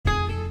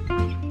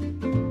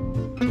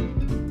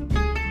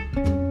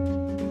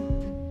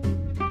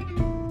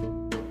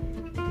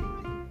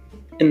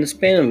In the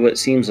span of what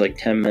seems like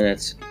 10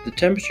 minutes, the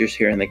temperatures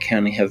here in the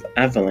county have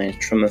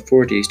avalanched from the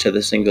 40s to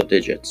the single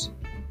digits.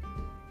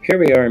 Here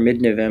we are in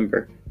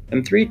mid-November,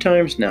 and 3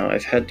 times now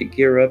I've had to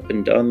gear up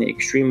and don the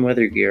extreme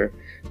weather gear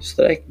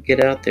so that I can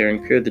get out there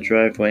and clear the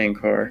driveway and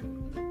car.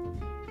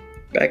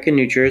 Back in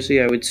New Jersey,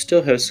 I would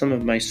still have some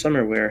of my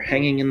summer wear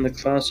hanging in the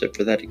closet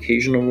for that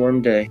occasional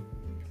warm day.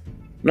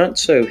 Not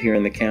so here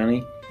in the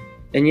county,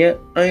 and yet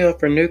I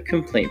offer no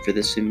complaint for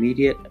this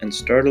immediate and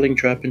startling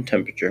drop in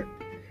temperature,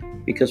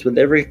 because with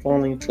every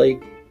falling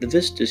flake, the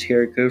vistas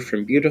here go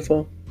from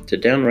beautiful to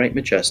downright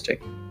majestic.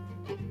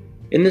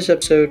 In this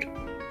episode,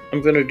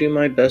 I'm going to do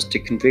my best to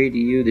convey to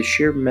you the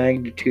sheer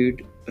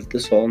magnitude of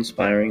this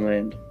awe-inspiring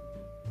land.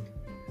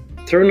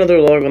 Throw another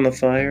log on the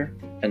fire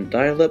and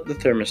dial up the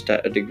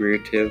thermostat a degree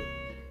or two,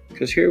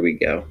 because here we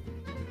go.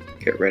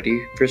 Get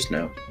ready for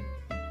snow.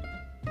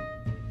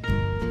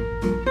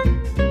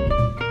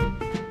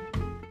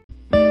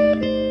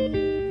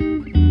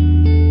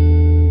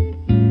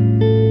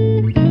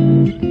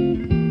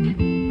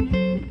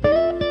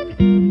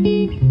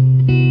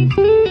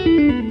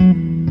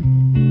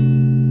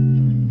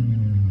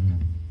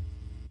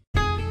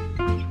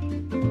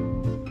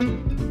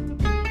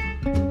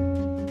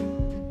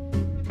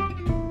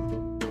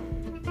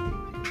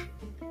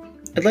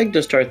 I'd like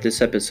to start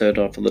this episode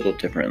off a little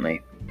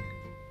differently.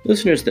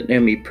 Listeners that know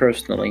me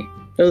personally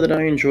know that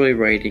I enjoy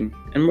writing,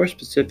 and more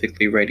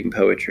specifically writing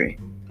poetry.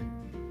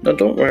 Now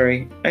don't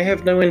worry, I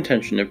have no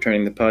intention of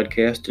turning the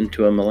podcast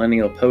into a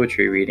millennial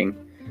poetry reading,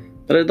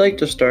 but I'd like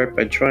to start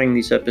by trying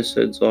these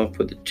episodes off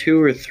with a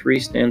 2 or 3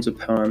 stanza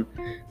poem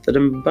that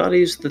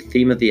embodies the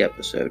theme of the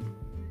episode.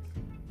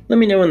 Let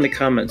me know in the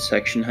comments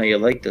section how you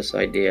like this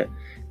idea,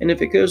 and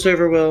if it goes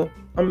over well,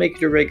 I'll make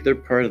it a regular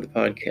part of the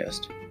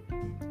podcast.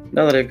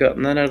 Now that I've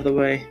gotten that out of the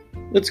way,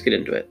 let's get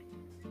into it.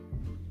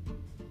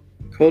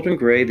 Cold and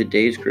gray, the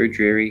days grow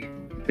dreary,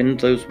 wind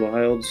blows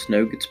wild,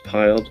 snow gets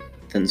piled,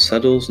 then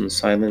settles in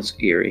silence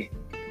eerie.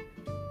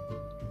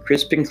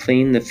 Crisp and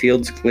clean, the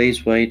fields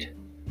glaze white,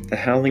 the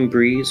howling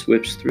breeze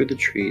whips through the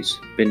trees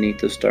beneath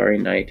the starry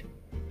night.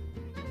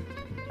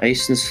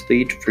 Ice and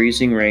sleet,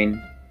 freezing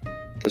rain,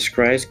 the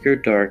skies grow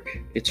dark,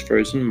 its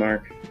frozen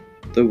mark,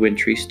 the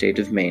wintry state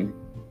of Maine.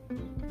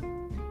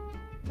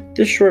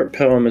 This short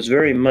poem is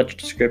very much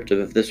descriptive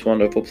of this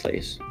wonderful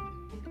place.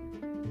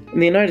 In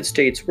the United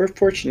States, we're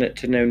fortunate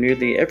to know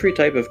nearly every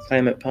type of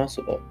climate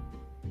possible.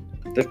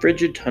 The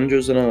frigid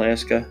tundras in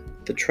Alaska,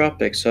 the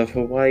tropics of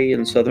Hawaii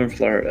and southern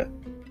Florida,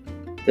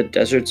 the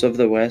deserts of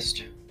the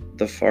West,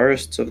 the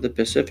forests of the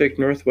Pacific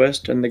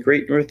Northwest and the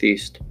Great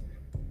Northeast,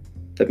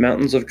 the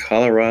mountains of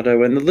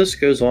Colorado, and the list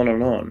goes on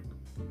and on.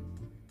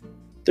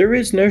 There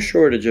is no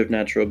shortage of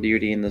natural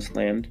beauty in this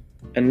land,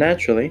 and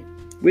naturally,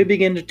 we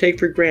begin to take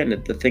for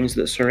granted the things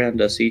that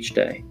surround us each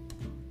day.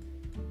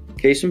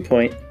 Case in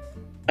point,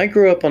 I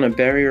grew up on a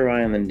barrier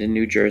island in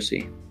New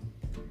Jersey.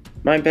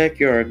 My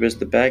backyard was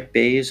the Back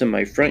Bays and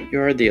my front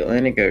yard the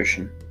Atlantic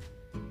Ocean.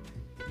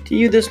 To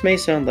you this may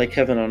sound like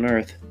heaven on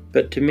earth,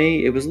 but to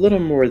me it was little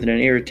more than an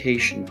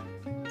irritation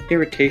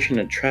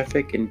of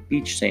traffic and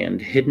beach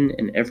sand hidden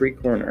in every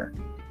corner.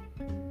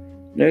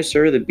 No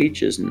sir, the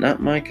beach is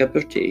not my cup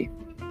of tea.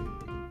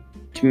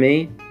 To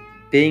me,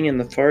 being in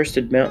the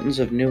forested mountains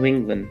of New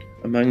England,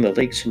 among the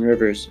lakes and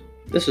rivers,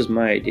 this is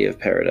my idea of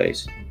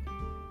paradise.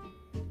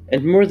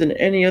 And more than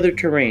any other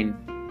terrain,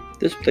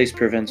 this place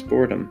prevents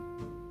boredom.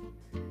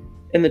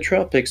 In the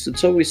tropics,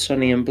 it's always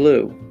sunny and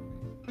blue.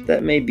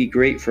 That may be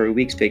great for a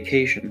week's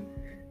vacation,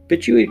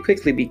 but you would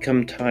quickly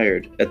become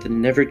tired at the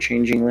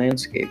never-changing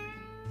landscape.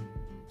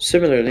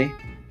 Similarly,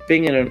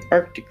 being in an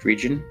Arctic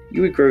region,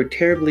 you would grow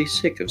terribly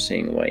sick of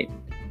seeing white.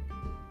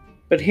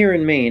 But here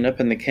in Maine,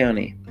 up in the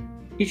county,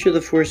 each of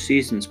the 4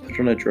 seasons put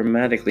on a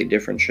dramatically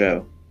different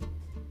show.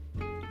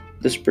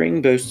 The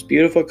spring boasts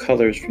beautiful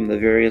colors from the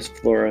various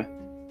flora.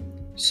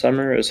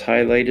 Summer is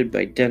highlighted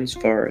by dense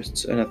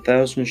forests and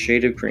 1,000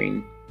 shades of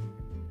green.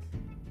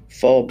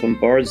 Fall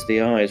bombards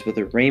the eyes with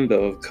a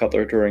rainbow of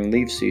color during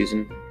leaf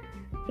season.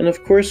 And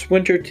of course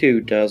winter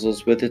too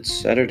dazzles with its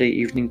Saturday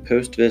evening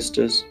post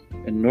vistas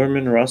and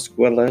Norman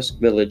Roswell-esque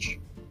village.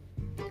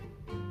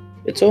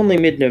 It's only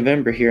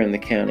mid-November here in the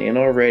county, and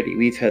already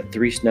we've had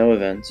 3 snow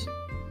events.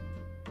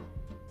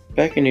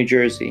 Back in New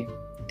Jersey,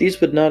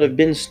 these would not have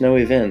been snow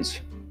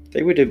events,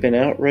 they would have been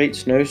outright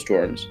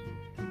snowstorms.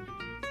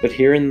 But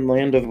here in the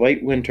land of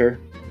white winter,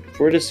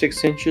 4 to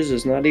 6 inches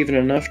is not even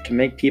enough to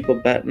make people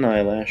bat an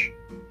eyelash.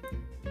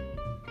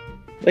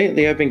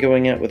 Lately I've been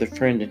going out with a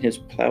friend in his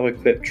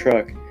plow-equipped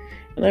truck,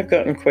 and I've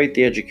gotten quite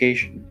the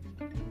education.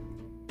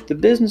 The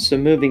business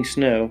of moving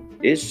snow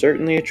is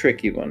certainly a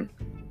tricky one.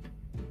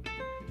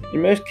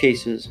 In most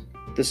cases,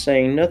 the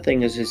saying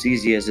 "nothing is as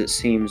easy as it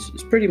seems"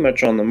 is pretty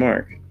much on the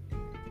mark.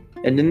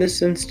 And in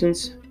this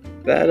instance,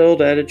 that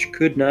old adage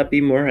could not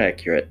be more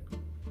accurate.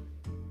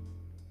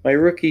 My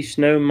rookie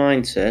snow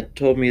mindset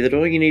told me that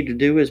all you need to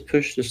do is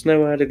push the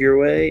snow out of your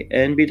way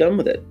and be done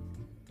with it.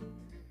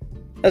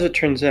 As it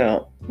turns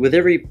out, with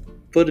every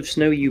foot of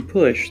snow you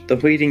push, the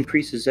weight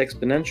increases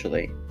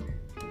exponentially,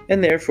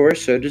 and therefore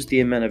so does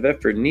the amount of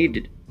effort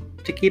needed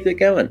to to keep it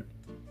going.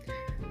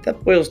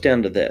 That boils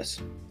down to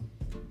this.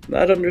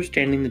 Not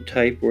understanding the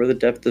type or the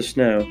depth of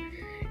snow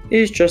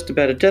is just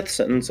about a death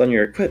sentence on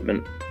your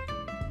equipment.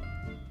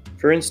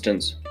 For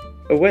instance,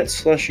 a wet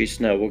slushy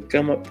snow will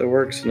gum up the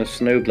works in a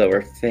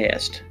snowblower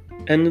fast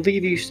and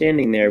leave you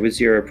standing there with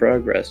zero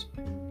progress.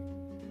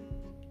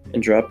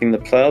 And dropping the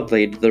plow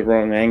blade to the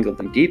wrong angle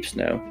in deep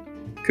snow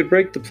could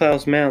break the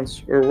plow's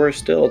mounts, or worse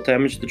still,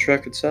 damage the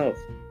truck itself.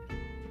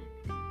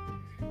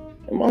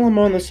 And while I'm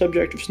on the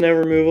subject of snow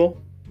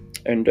removal,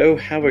 and oh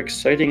how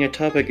exciting a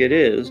topic it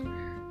is,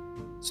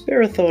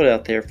 spare a thought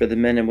out there for the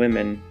men and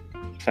women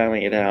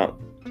plowing it out.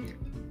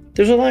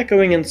 There's a lot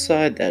going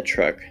inside that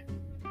truck,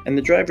 and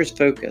the driver's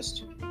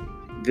focused.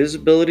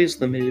 Visibility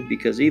is limited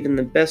because even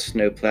the best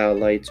snowplow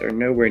lights are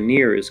nowhere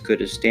near as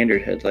good as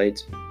standard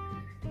headlights,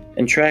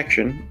 and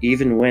traction,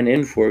 even when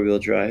in four-wheel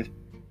drive,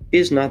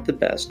 is not the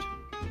best.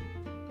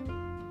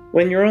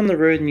 When you're on the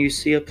road and you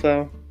see a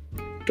plow,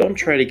 don't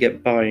try to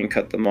get by and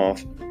cut them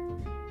off.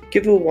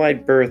 Give a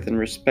wide berth and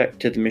respect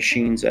to the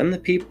machines and the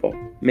people,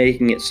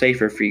 making it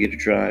safer for you to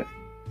drive.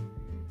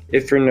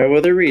 If for no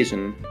other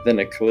reason than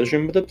a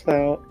collision with a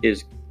plow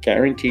is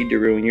guaranteed to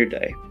ruin your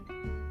day.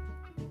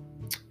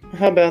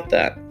 How about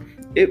that?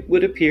 It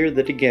would appear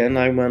that again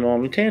I went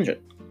on a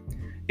tangent,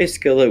 a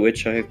skill at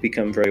which I have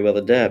become very well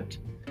adept.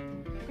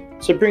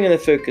 So bringing the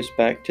focus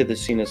back to the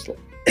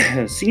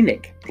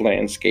scenic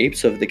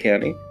landscapes of the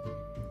county,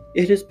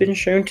 it has been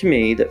shown to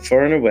me that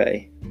far and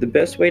away, the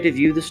best way to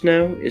view the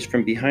snow is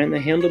from behind the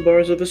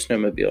handlebars of a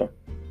snowmobile.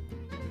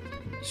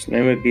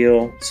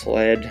 Snowmobile,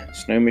 sled,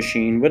 snow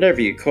machine,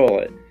 whatever you call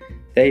it,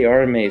 they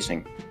are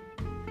amazing.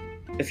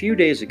 A few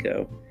days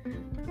ago,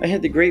 I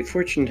had the great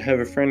fortune to have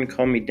a friend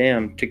call me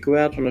down to go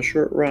out on a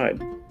short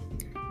ride.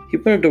 He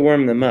wanted to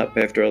warm them up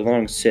after a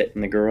long sit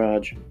in the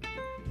garage.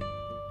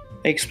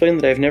 I explained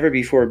that I've never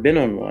before been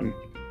on one,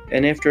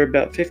 and after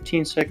about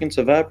 15 seconds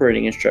of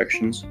operating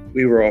instructions,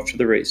 we were off to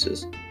the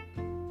races.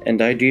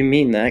 And I do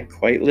mean that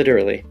quite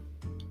literally.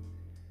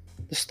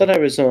 The sled I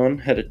was on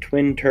had a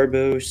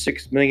twin-turbo,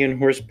 6 million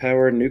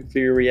horsepower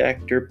nuclear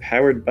reactor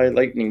powered by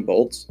lightning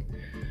bolts.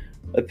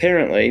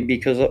 Apparently,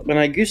 because when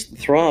I goosed the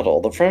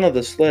throttle, the front of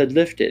the sled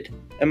lifted,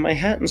 and my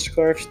hat and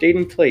scarf stayed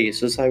in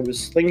place as I was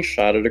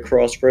slingshotted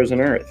across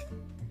frozen earth.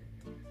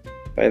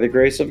 By the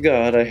grace of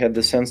God, I had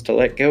the sense to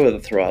let go of the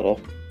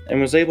throttle, and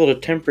was able to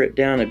temper it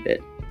down a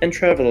bit, and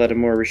travel at a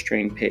more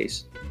restrained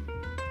pace.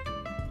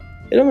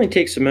 It only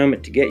takes a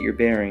moment to get your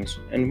bearings,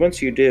 and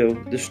once you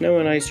do, the snow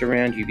and ice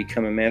around you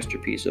become a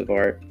masterpiece of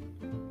art.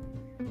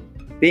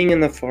 Being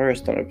in the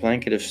forest on a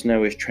blanket of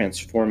snow is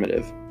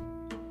transformative.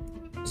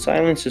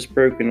 Silence is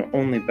broken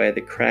only by the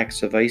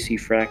cracks of icy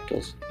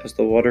fractals as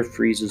the water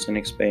freezes and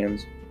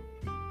expands.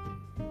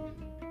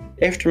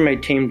 After my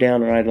tamed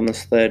down ride on the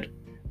sled,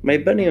 my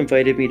buddy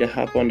invited me to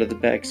hop onto the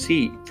back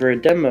seat for a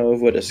demo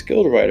of what a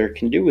skilled rider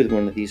can do with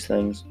one of these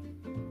things.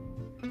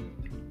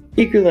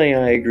 Eagerly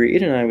I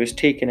agreed, and I was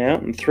taken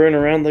out and thrown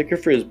around like a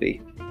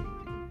frisbee.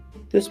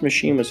 This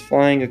machine was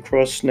flying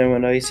across snow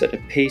and ice at a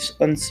pace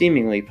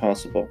unseemingly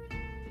possible.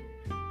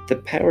 The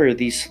power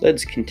these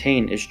sleds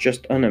contain is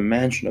just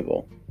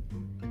unimaginable.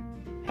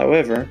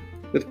 However,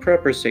 with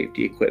proper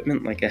safety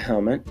equipment like a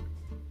helmet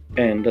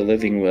and a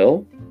living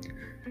will,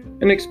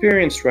 an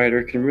experienced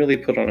rider can really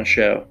put on a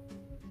show.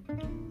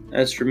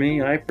 As for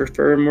me, I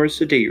prefer a more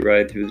sedate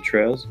ride through the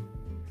trails.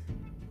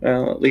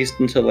 Well, at least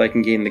until I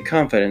can gain the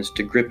confidence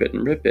to grip it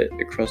and rip it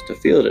across the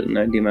field at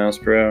 90 miles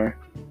per hour.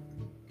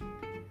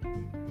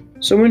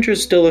 So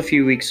winter's still a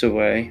few weeks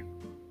away.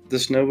 The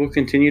snow will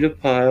continue to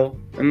pile,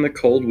 and the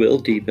cold will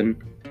deepen.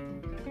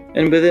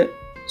 And with it,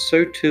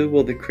 so too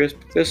will the crisp,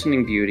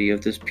 glistening beauty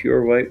of this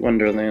pure white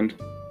wonderland.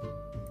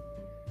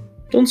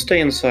 Don't stay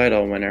inside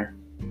all winter.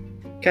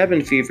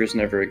 Cabin fever's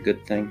never a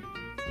good thing.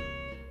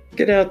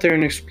 Get out there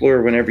and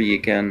explore whenever you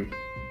can.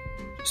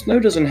 Snow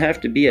doesn't have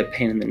to be a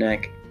pain in the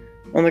neck.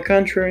 On the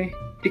contrary,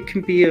 it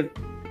can be a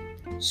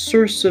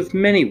source of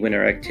many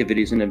winter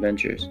activities and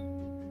adventures.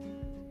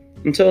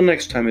 Until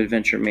next time,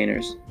 Adventure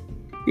Mainers,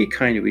 be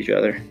kind to each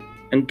other,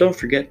 and don't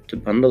forget to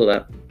bundle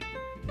up.